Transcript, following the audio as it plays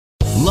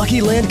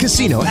Lucky Land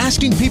Casino,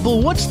 asking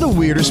people, what's the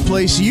weirdest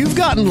place you've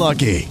gotten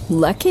lucky?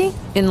 Lucky?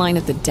 In line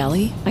at the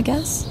deli, I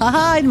guess?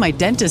 Aha, in my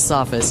dentist's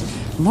office.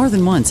 More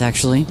than once,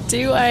 actually.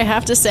 Do I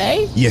have to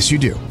say? Yes, you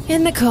do.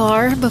 In the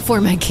car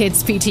before my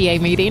kids' PTA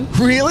meeting.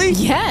 Really?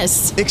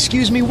 Yes.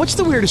 Excuse me, what's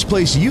the weirdest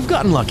place you've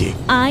gotten lucky?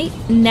 I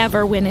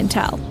never win and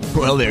tell.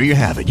 Well, there you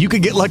have it. You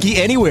can get lucky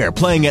anywhere,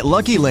 playing at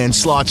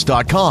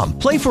LuckyLandSlots.com.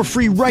 Play for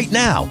free right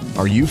now.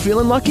 Are you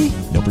feeling lucky?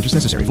 No purchase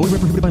necessary. Void where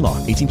prohibited by law.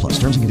 18+.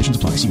 Terms and conditions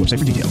apply. See website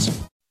for details.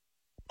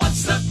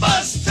 What's the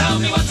buzz? Tell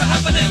me what's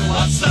happening.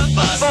 What's the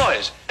buzz?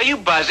 Boys, are you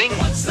buzzing?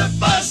 What's the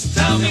buzz?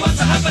 Tell me what's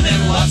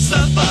happening. What's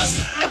the buzz?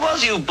 It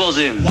was you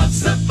buzzing.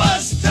 What's the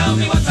buzz? Tell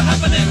me what's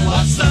happening.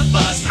 What's the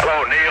buzz?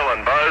 Hello, Neil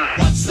and Buzz.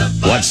 What's the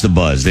buzz? What's the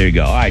buzz? There you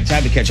go. All right,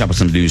 time to catch up with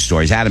some news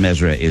stories. Adam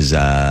Ezra is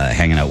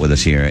hanging out with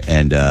us here,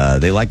 and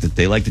they liked it.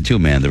 They liked it too,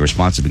 man. The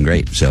response has been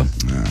great. So,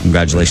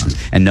 congratulations.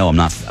 And no, I'm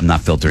not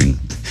filtering.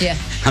 Yeah,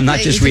 I'm not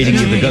just reading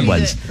you the good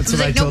ones. It's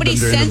like nobody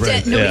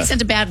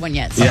sent a bad one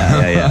yet. So.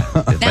 Yeah.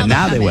 But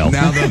now they will.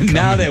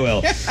 Now they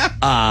will.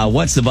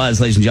 What's the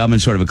buzz, ladies and gentlemen?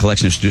 Sort of a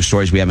collection of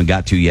stories we haven't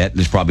got to yet.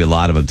 There's probably a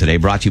lot of them today.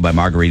 Brought to you by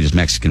Margarita's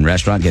Mexican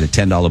Restaurant. Get a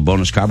 $10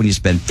 bonus card when you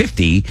spend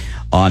 $50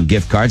 on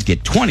gift cards.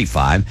 Get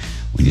 $25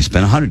 when you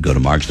spend $100. Go to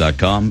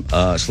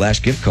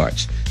margs.com/gift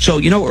cards. So,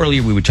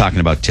 earlier we were talking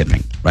about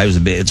tipping, right?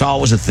 It's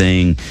always a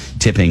thing,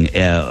 tipping.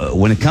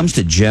 When it comes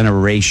to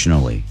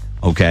generationally,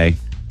 okay?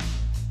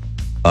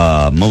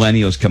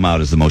 Millennials come out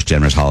as the most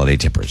generous holiday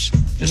tippers.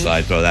 Just thought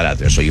I'd throw that out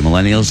there. So you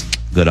millennials,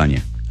 good on you.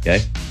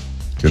 Okay?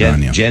 Good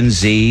on you. Gen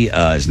Z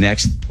is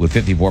next with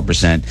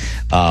 54%.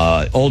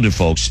 Older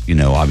folks,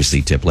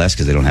 obviously tip less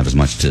because they don't have as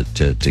much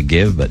to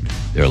give, but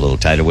they're a little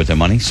tighter with their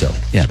money. So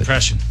yeah,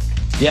 depression.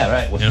 Yeah,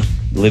 right. Well,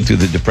 live through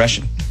the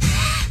depression.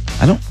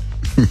 I don't.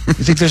 You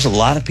think there's a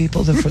lot of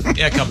people that?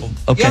 Yeah, a couple.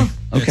 Okay. Yeah.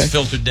 Okay. It's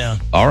filtered down.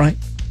 All right.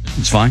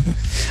 It's fine.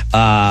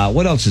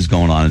 What else is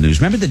going on in the news?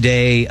 Remember the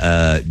day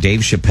Dave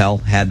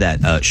Chappelle had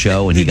that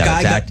show and he got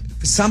attacked?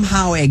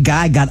 Somehow a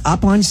guy got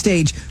up on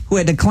stage who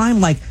had to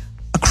climb like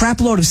a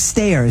crap load of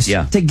stairs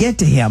to get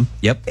to him.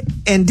 Yep.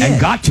 And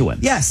got to him.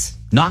 Yes.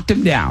 Knocked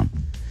him down.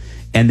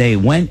 And they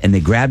went and they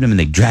grabbed him and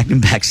they dragged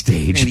him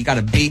backstage. And he got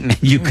a beating.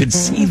 And you could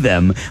see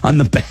them on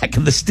the back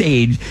of the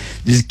stage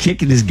just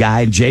kicking this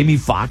guy. And Jamie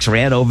Foxx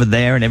ran over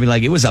there and everything.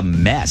 Like, it was a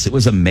mess. It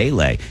was a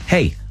melee.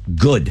 Hey,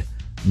 good.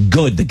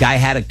 The guy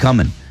had it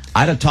coming.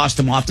 I'd have tossed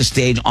him off the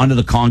stage onto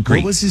the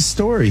concrete. What was his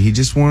story? He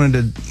just wanted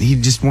to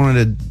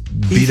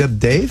beat up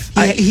Dave?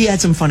 He had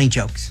some funny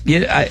jokes.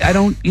 Yeah, I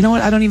don't, you know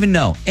what? I don't even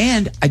know.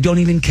 And I don't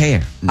even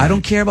care. I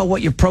don't care about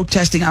what you're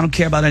protesting. I don't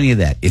care about any of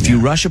that. If you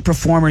rush a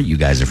performer, you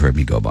guys have heard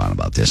me go on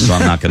about this, so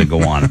I'm not going to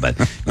go on, but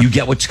you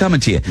get what's coming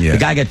to you. Yeah. The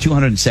guy got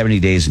 270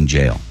 days in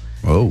jail.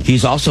 Oh.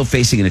 He's also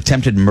facing an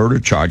attempted murder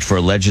charge for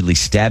allegedly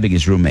stabbing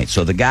his roommate.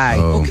 So the guy,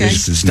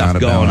 this is stuff not a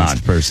going on.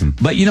 balanced person.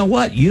 But you know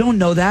what? You don't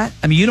know that.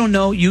 I mean, you don't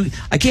know.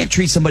 I can't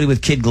treat somebody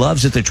with kid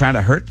gloves if they're trying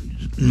to hurt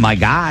my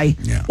guy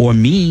or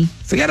me.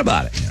 Forget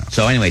about it. Yeah.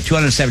 So anyway,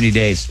 270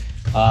 days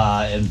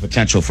and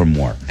potential for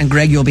more. And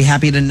Greg, you'll be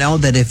happy to know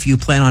that if you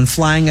plan on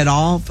flying at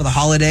all for the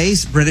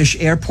holidays, British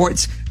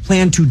airports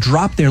plan to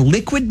drop their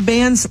liquid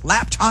bans,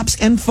 laptops,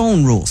 and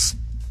phone rules.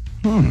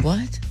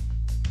 What?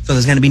 So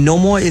there's going to be no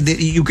more.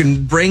 You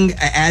can bring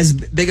as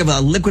big of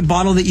a liquid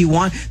bottle that you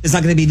want. There's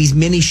not going to be these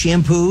mini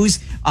shampoos.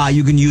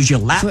 You can use your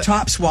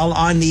laptops while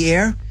on the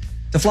air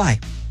to fly.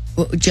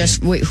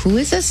 Wait, who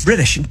is this?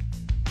 British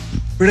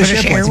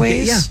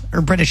Airways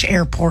or British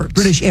airports?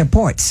 British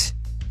airports.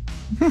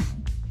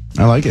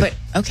 I like it. But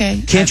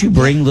okay, Can't you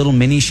bring little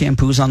mini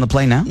shampoos on the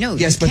plane now? No,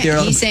 yes, but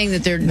he's saying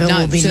that there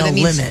not. will be so no that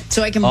means, limit.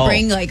 So I can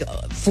bring like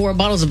 4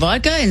 bottles of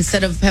vodka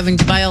instead of having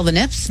to buy all the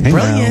nips. Hey,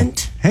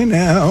 Brilliant. Hey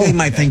now. They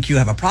might think you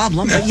have a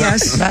problem, but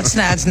yes. That's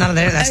not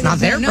their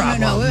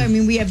problem. No. I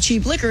mean, we have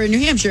cheap liquor in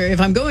New Hampshire.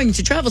 If I'm going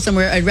to travel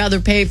somewhere, I'd rather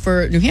pay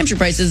for New Hampshire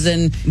prices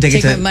than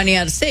take my money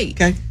out of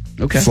state.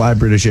 Okay. Fly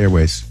British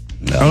Airways.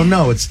 Oh,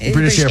 no, it's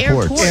British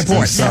Airports.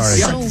 Airports. Sorry.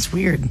 It's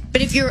weird.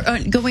 But if you're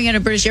going at a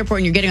British airport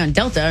and you're getting on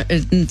Delta,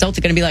 is Delta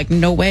going to be like,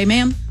 no way,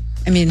 ma'am?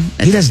 I mean,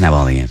 he doesn't have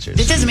all the answers.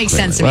 It doesn't make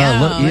sense to me.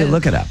 Well,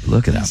 look it up.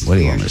 Look it up. What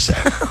do you want to say?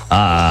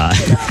 I'm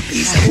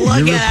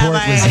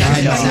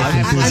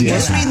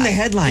just reading the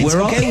headlines.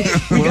 We're all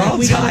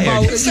We got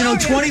tired.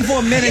 about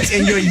 24 minutes,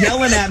 and you're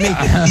yelling at me.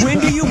 When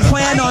do you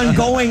plan on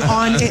going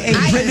on a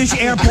British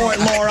airport,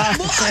 Laura?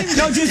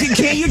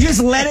 Can't you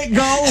just let it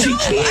go? She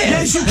can.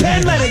 Yes, you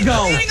can let it go.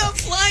 I'm planning on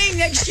flying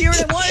next year,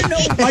 and I want to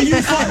know. Where are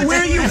you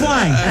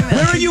flying?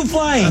 Where are you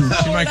flying?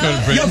 She might go to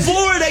Britain. You're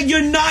Florida.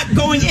 You're not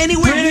going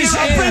anywhere near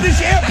a British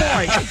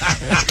airport.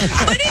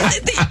 What is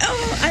it?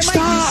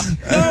 Stop.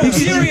 No, I'm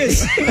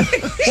serious.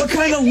 What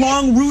kind of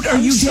long route are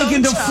you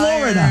taking to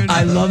Florida?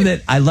 I love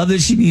that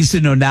she needs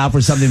to know now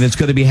for something that's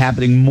going to be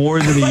happening more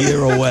than a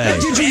year away.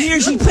 Did you hear?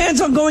 She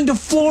plans on going to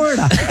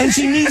Florida, and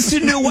she needs to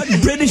know what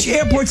British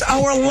airports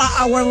are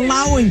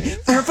allowing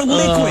for her for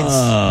liquids.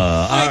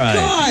 All right.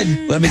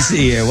 God. Let me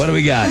see here. What do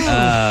we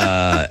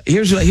got?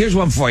 Here's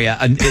one for you.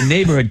 A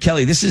neighborhood,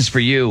 Kelly, this is for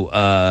you.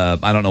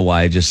 I don't know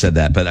why I just said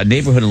that, but a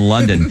neighborhood in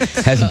London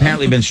has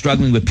apparently been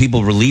struggling with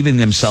people relieving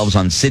themselves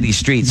on city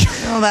streets.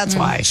 Oh, that's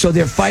why. So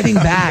they're fighting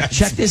back.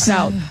 Check this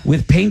out.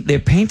 With paint, they're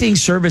painting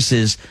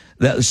surfaces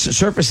with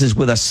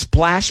a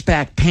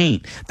splashback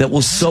paint that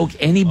will soak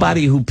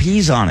anybody who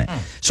pees on it.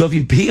 So if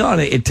you pee on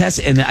it, it tests,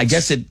 and I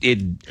guess it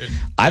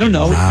I don't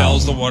know.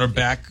 Repels the water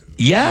back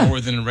Yeah. more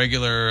than a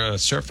regular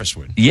surface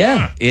would.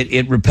 Yeah,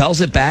 it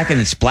repels it back and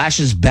it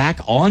splashes back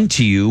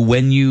onto you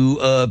when you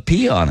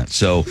pee on it.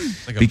 So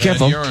Like a be bad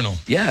careful. urinal.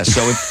 Yeah,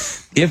 so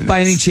if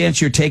by any chance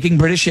you're taking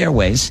British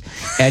Airways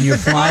and you're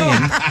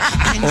flying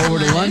over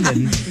to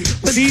London,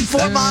 Need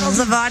 4 bottles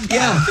of vodka.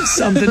 yeah,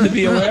 something to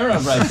be aware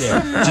of right there.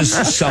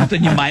 Just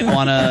something you might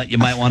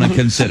wanna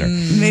consider.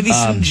 Maybe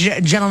some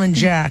Gentleman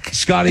Jack.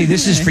 Scotty,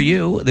 this is for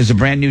you. There's a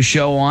brand new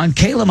show on.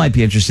 Kayla might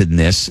be interested in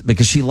this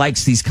because she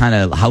likes these kind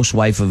of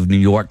Housewife of New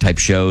York type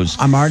shows.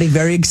 I'm already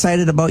very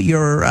excited about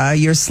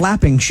your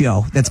slapping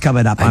show that's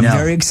coming up. I'm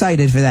very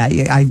excited for that.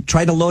 I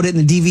tried to load it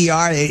in the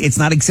DVR. It's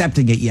not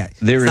accepting it yet.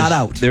 It's not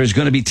out. There's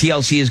going to be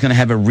TLC is going to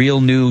have a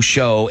real new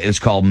show. It's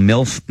called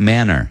MILF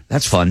Manor.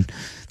 That's fun.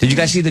 Did you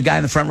guys see the guy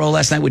in the front row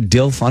last night with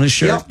DILF on his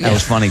shirt? Yep. That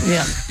was funny.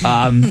 Yeah.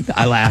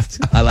 I laughed.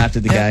 I laughed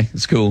at the guy.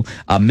 It's cool.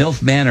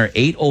 MILF Manor,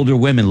 8 older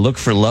women look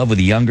for love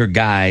with younger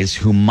guys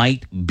who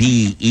might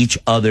be each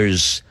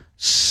other's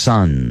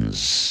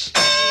sons.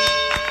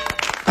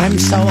 I'm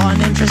so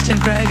uninterested,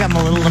 Greg. I'm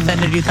a little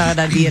offended you thought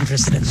I'd be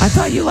interested in I this.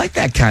 thought you liked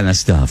that kind of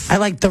stuff. I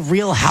like the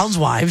Real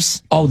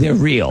Housewives. Oh, they're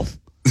real.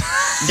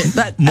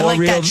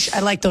 I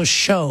like those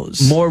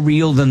shows. More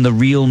real than the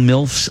real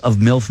MILFs of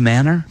MILF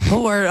Manor?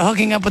 Who are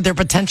hooking up with their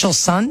potential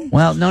son?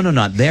 Well, no,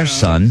 not their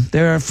son.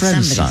 They're a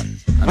friend's son.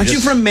 Aren't you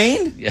from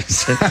Maine?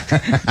 Yes.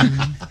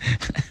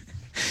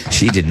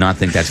 She did not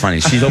think that's funny.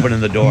 She's opening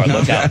the door.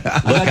 Look out. Look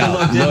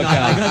out. Look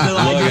out.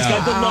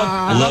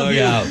 Look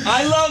out.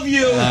 I love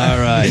you. All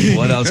right.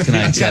 What else can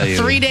I tell you?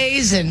 3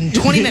 days and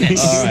 20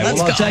 minutes. All right.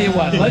 Let's go. I'll tell you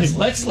what.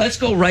 Let's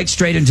go right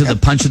straight into the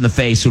punch in the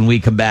face when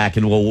we come back,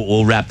 and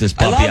we'll wrap this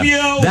puppy I love up.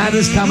 you. That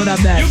is coming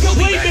up next. You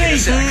complete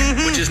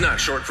me. Which is not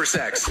short for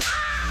sex.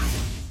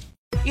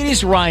 It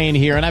is Ryan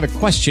here, and I have a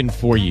question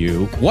for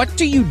you. What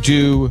do you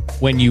do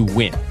when you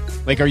win?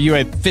 Like, are you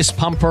a fist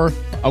pumper,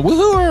 a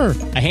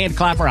woohooer, a hand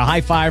clapper, a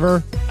high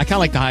fiver? I kind of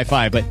like the high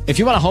five, but if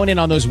you want to hone in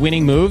on those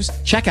winning moves,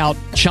 check out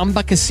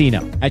Chumba Casino.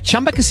 At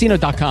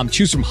ChumbaCasino.com,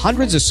 choose from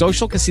hundreds of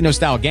social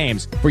casino-style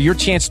games for your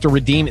chance to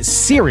redeem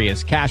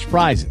serious cash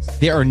prizes.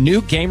 There are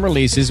new game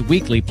releases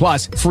weekly,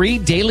 plus free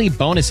daily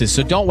bonuses,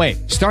 so don't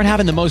wait. Start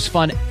having the most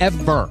fun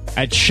ever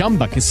at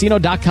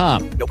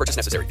ChumbaCasino.com. No purchase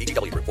necessary.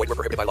 VGW Group. Void where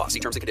prohibited by law. See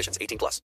terms and conditions. 18+.